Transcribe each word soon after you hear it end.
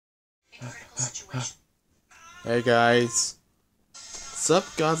Hey guys, what's up,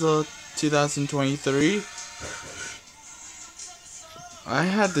 Godzilla 2023? I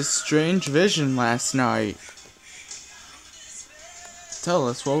had this strange vision last night. Tell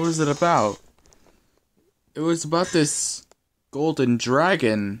us, what was it about? It was about this golden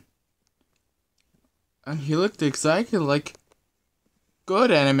dragon. And he looked exactly like good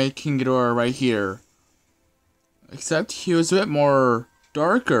Anime Ghidorah right here. Except he was a bit more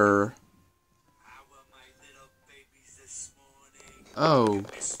darker. Oh.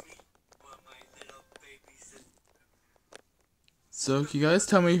 So, can you guys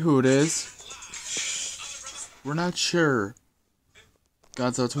tell me who it is? We're not sure.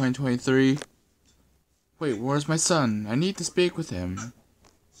 Godzilla 2023. Wait, where's my son? I need to speak with him.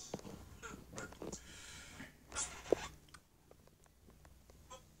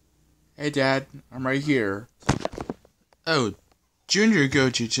 Hey Dad, I'm right here. Oh, Junior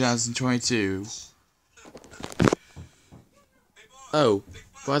Goji 2022. Oh,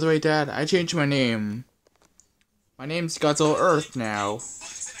 by the way, Dad, I changed my name. My name's Godzilla Earth now.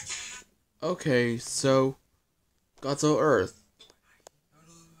 Okay, so Godzilla Earth.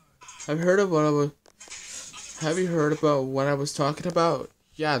 Have you heard about what I was talking about?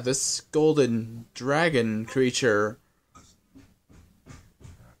 Yeah, this golden dragon creature.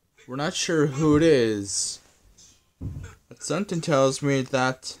 We're not sure who it is, but something tells me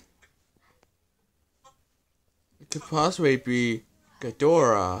that it could possibly be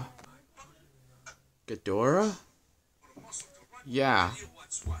Ghidorah. Ghidorah? Yeah.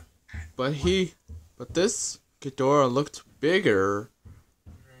 But this Ghidorah looked bigger,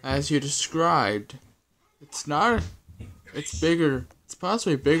 as you described. It's bigger, it's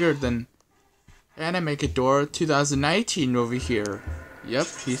possibly bigger than Anime Ghidorah 2019 over here. Yep,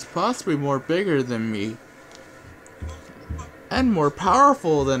 he's possibly more bigger than me. And more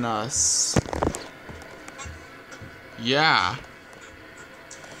powerful than us. Yeah.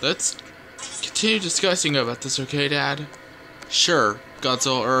 Let's continue discussing about this, okay, Dad? Sure,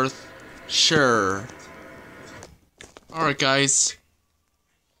 Godzilla Earth. Sure. Alright, guys.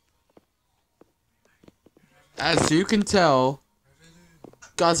 As you can tell,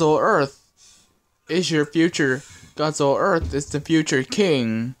 Godzilla Earth is your future. Godzilla Earth is the future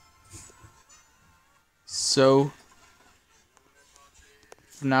king. So,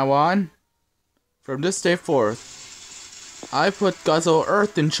 from now on, from this day forth, I put Godzilla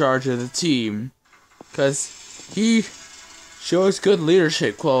Earth in charge of the team, because he shows good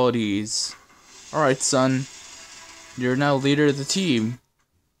leadership qualities. Alright, son, you're now leader of the team,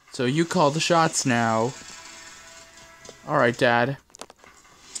 so you call the shots now. Alright, Dad.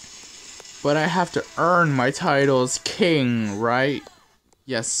 But I have to earn my title as king, right?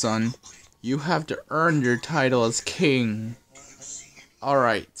 Yes, son. You have to earn your title as king.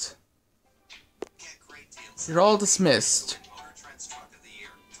 Alright. You're all dismissed.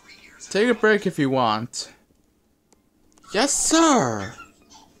 Take a break if you want. Yes, sir!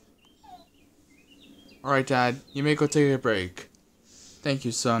 Alright, Dad. You may go take a break. Thank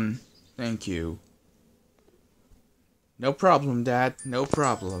you, son. Thank you. No problem, Dad. No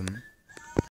problem.